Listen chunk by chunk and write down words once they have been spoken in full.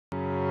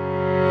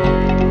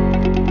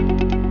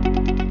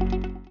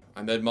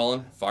Ed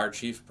Mullen, Fire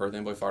Chief, Perth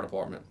Amboy Fire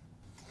Department.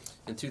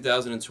 In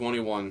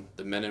 2021,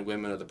 the men and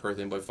women of the Perth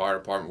Amboy Fire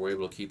Department were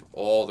able to keep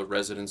all the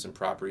residents and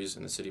properties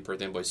in the city of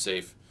Perth Amboy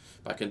safe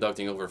by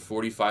conducting over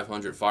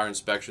 4,500 fire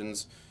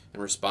inspections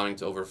and responding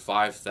to over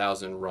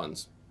 5,000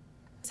 runs.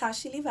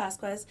 Tashili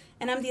Vasquez,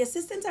 and I'm the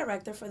Assistant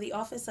Director for the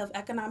Office of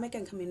Economic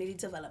and Community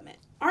Development.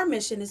 Our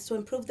mission is to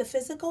improve the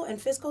physical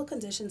and fiscal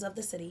conditions of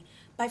the city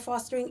by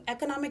fostering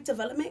economic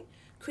development,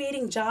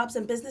 creating jobs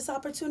and business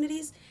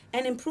opportunities,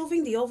 and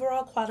improving the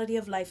overall quality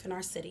of life in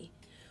our city.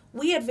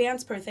 We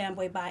advance Perth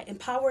Amboy by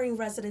empowering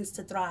residents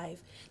to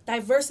thrive,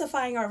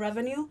 diversifying our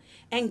revenue,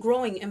 and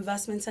growing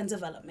investments and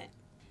development.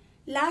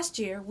 Last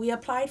year, we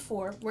applied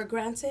for, were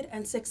granted,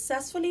 and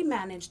successfully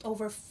managed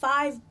over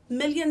 $5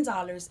 million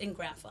in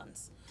grant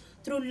funds.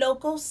 Through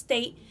local,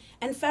 state,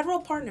 and federal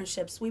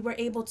partnerships, we were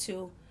able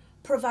to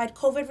provide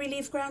COVID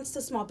relief grants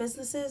to small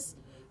businesses,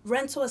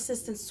 rental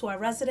assistance to our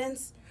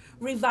residents,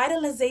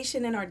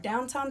 revitalization in our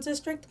downtown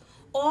district,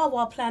 all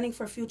while planning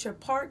for future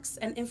parks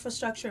and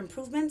infrastructure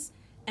improvements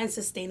and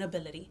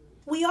sustainability.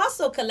 We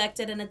also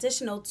collected an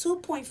additional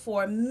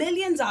 $2.4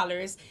 million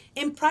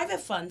in private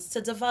funds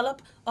to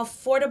develop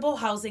affordable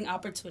housing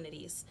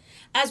opportunities.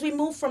 As we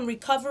move from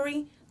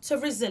recovery to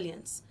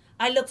resilience,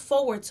 I look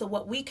forward to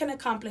what we can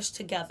accomplish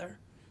together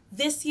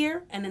this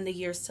year and in the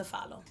years to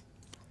follow.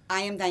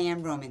 I am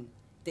Diane Roman,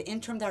 the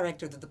Interim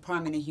Director of the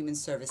Department of Human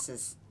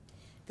Services.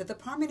 The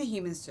Department of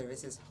Human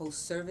Services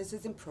hosts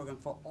services and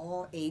programs for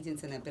all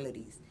ages and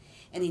abilities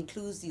and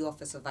includes the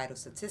Office of Vital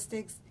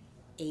Statistics,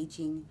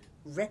 Aging,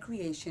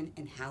 Recreation,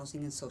 and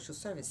Housing and Social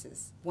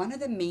Services. One of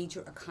the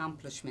major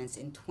accomplishments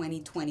in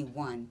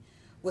 2021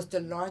 was the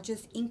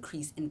largest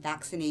increase in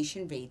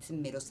vaccination rates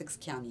in Middlesex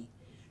County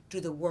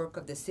through the work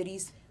of the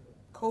city's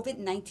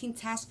COVID-19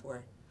 task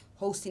force,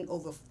 hosting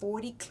over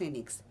 40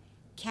 clinics,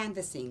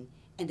 canvassing,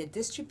 and the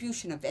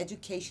distribution of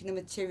educational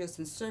materials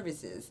and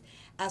services,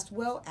 as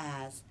well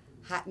as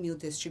hot meal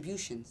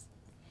distributions.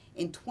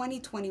 In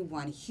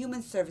 2021,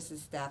 Human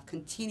Services staff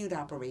continued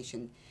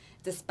operation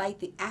despite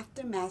the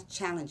aftermath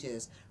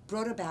challenges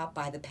brought about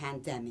by the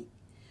pandemic,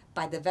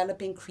 by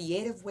developing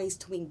creative ways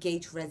to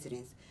engage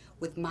residents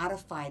with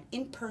modified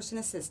in-person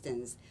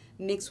assistance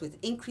mixed with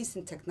increase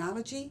in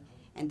technology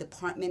and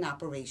department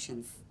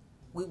operations.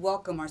 We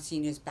welcome our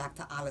seniors back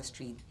to Olive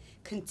Street,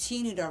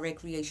 continued our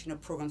recreational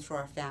programs for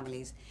our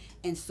families,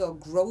 and saw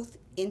growth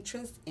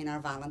interest in our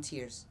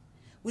volunteers.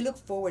 We look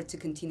forward to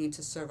continuing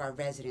to serve our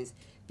residents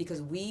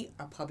because we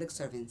are public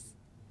servants.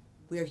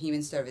 We are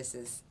Human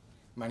Services.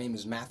 My name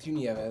is Matthew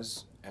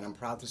Nieves, and I'm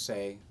proud to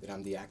say that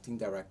I'm the Acting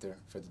Director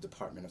for the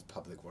Department of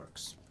Public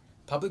Works.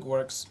 Public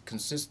Works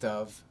consists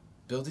of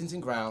buildings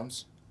and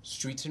grounds,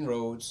 streets and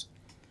roads,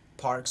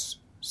 parks,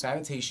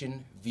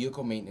 sanitation,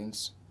 vehicle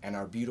maintenance, and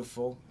our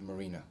beautiful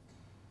marina.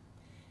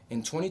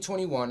 In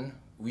 2021,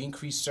 we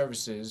increased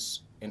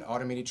services in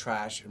automated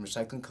trash and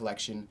recycling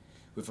collection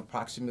with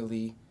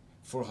approximately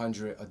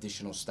 400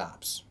 additional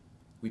stops.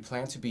 We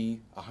plan to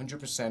be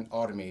 100%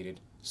 automated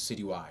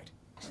citywide.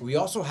 We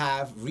also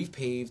have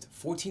repaved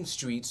 14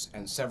 streets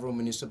and several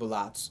municipal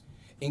lots,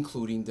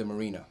 including the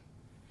marina.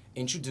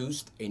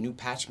 Introduced a new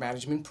patch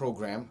management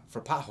program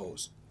for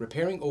potholes,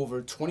 repairing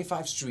over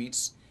 25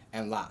 streets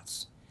and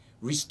lots.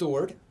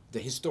 Restored the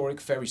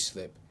historic ferry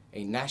slip,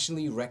 a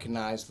nationally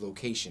recognized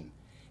location,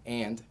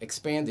 and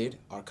expanded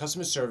our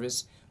customer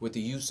service with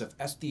the use of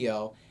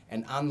SDL,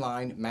 an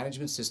online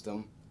management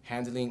system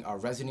handling our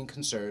resident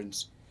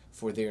concerns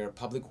for their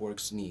public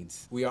works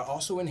needs. We are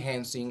also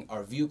enhancing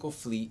our vehicle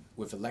fleet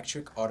with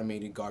electric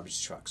automated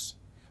garbage trucks.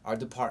 Our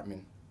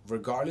department,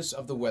 regardless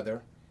of the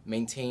weather,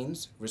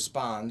 maintains,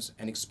 responds,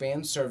 and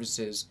expands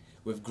services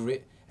with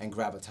grit and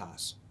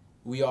gravitas.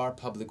 We are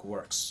Public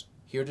Works,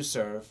 here to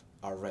serve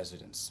our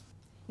residents.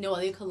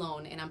 Noelia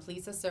Colon, and I'm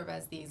pleased to serve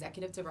as the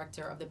Executive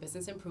Director of the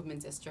Business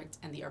Improvement District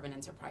and the Urban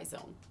Enterprise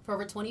Zone. For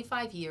over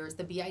 25 years,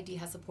 the BID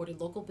has supported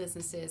local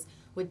businesses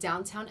with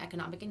downtown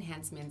economic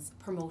enhancements,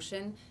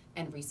 promotion,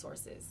 and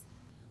resources.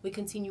 We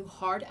continue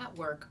hard at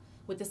work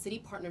with the city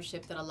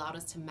partnership that allowed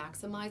us to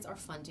maximize our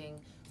funding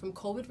from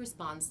COVID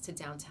response to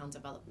downtown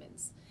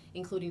developments,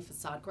 including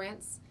facade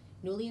grants,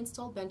 newly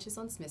installed benches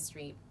on Smith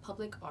Street,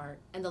 public art,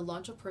 and the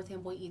launch of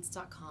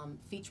PerthAmboyEats.com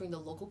featuring the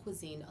local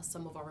cuisine of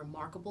some of our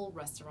remarkable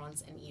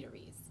restaurants and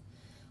eateries.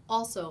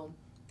 Also,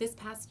 this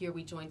past year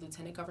we joined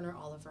Lieutenant Governor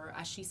Oliver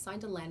as she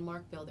signed a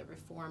landmark bill that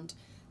reformed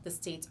the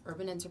state's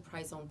Urban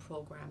Enterprise Zone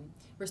program,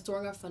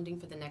 restoring our funding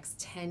for the next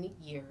 10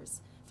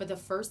 years. For the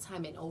first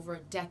time in over a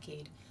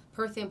decade,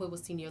 Perth Amboy will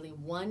see nearly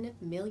 $1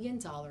 million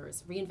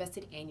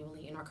reinvested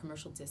annually in our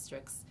commercial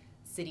districts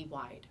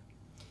citywide.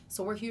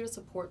 So we're here to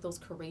support those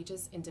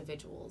courageous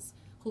individuals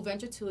who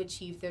venture to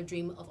achieve their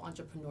dream of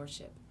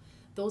entrepreneurship,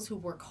 those who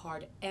work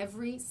hard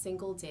every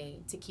single day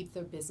to keep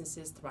their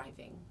businesses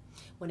thriving.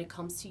 When it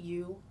comes to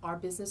you, our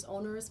business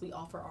owners, we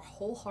offer our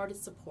wholehearted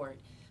support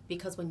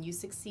because when you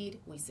succeed,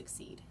 we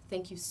succeed.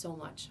 Thank you so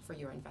much for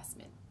your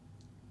investment.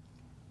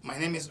 My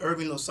name is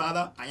Irvin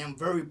Lozada. I am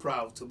very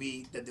proud to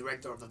be the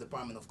Director of the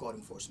Department of Code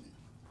Enforcement.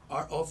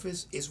 Our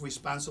office is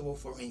responsible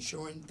for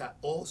ensuring that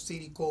all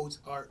city codes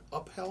are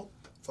upheld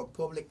for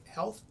public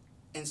health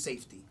and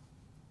safety.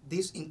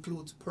 This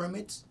includes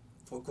permits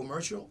for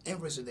commercial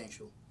and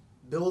residential,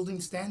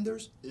 building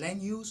standards,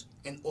 land use,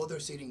 and other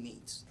city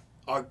needs.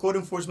 Our code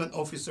enforcement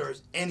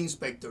officers and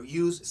inspectors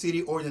use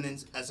city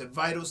ordinance as a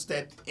vital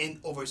step in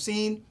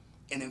overseeing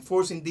and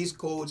enforcing these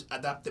codes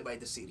adopted by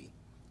the city.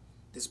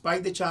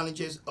 Despite the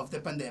challenges of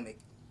the pandemic,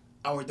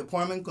 our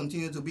department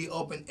continues to be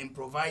open and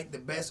provide the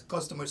best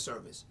customer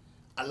service,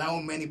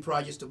 allowing many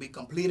projects to be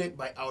completed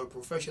by our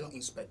professional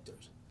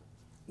inspectors.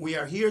 We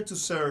are here to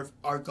serve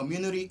our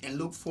community and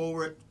look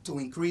forward to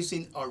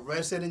increasing our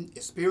resident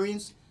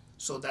experience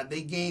so that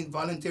they gain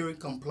voluntary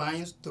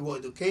compliance through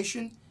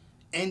education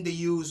and the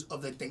use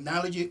of the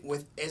technology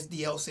with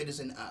SDL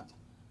Citizen app.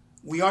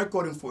 We are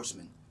code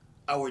enforcement.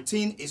 Our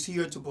team is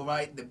here to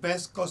provide the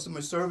best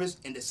customer service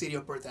in the city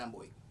of Perth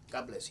Amboy.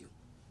 God bless you.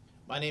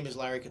 My name is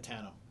Larry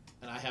Catano,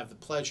 and I have the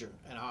pleasure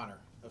and honor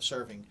of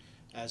serving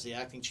as the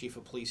Acting Chief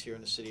of Police here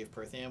in the city of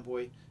Perth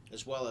Amboy,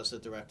 as well as the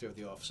Director of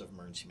the Office of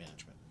Emergency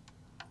Management.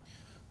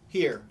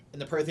 Here, in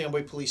the Perth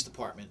Amboy Police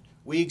Department,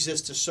 we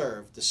exist to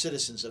serve the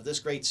citizens of this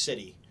great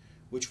city,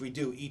 which we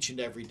do each and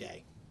every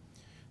day.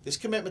 This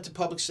commitment to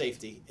public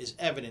safety is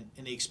evident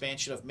in the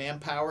expansion of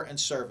manpower and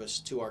service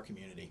to our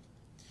community.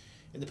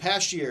 In the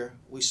past year,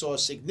 we saw a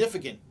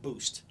significant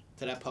boost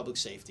to that public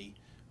safety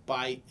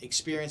by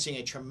experiencing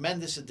a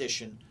tremendous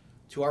addition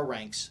to our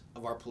ranks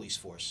of our police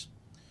force.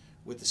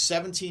 With the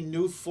 17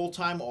 new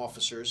full-time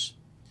officers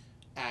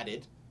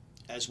added,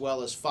 as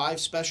well as 5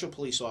 special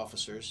police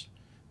officers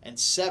and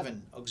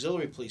 7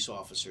 auxiliary police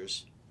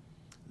officers,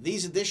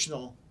 these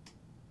additional,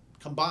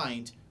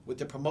 combined with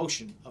the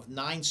promotion of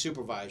 9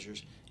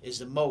 supervisors, is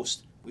the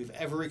most we've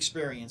ever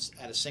experienced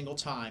at a single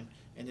time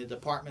in the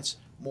department's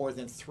more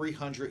than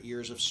 300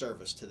 years of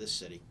service to this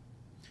city.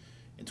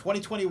 In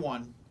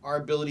 2021, our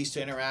abilities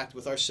to interact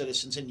with our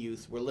citizens and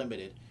youth were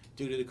limited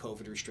due to the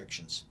COVID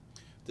restrictions.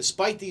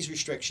 Despite these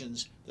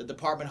restrictions, the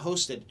department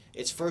hosted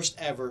its first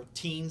ever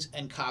Teens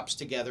and Cops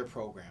Together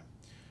program.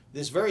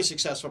 This very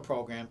successful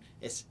program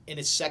is in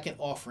its second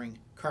offering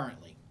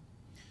currently.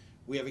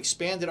 We have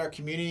expanded our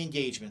community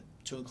engagement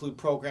to include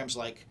programs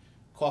like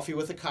Coffee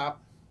with a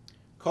Cop,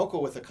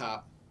 Cocoa with a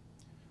Cop,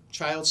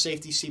 child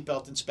safety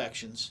seatbelt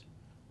inspections,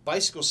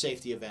 bicycle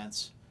safety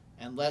events,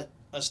 and let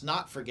us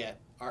not forget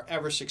our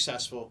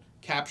ever-successful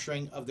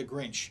capturing of the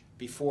Grinch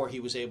before he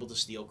was able to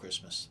steal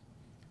Christmas.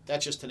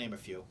 That's just to name a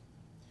few.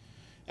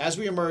 As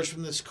we emerge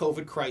from this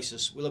COVID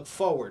crisis, we look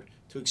forward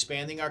to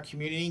expanding our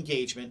community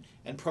engagement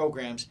and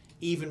programs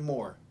even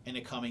more in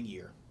the coming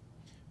year.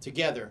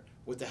 Together,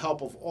 with the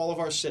help of all of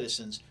our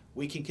citizens,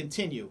 we can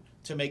continue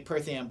to make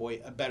Perth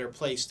Amboy a better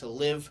place to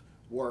live,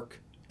 work,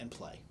 and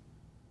play.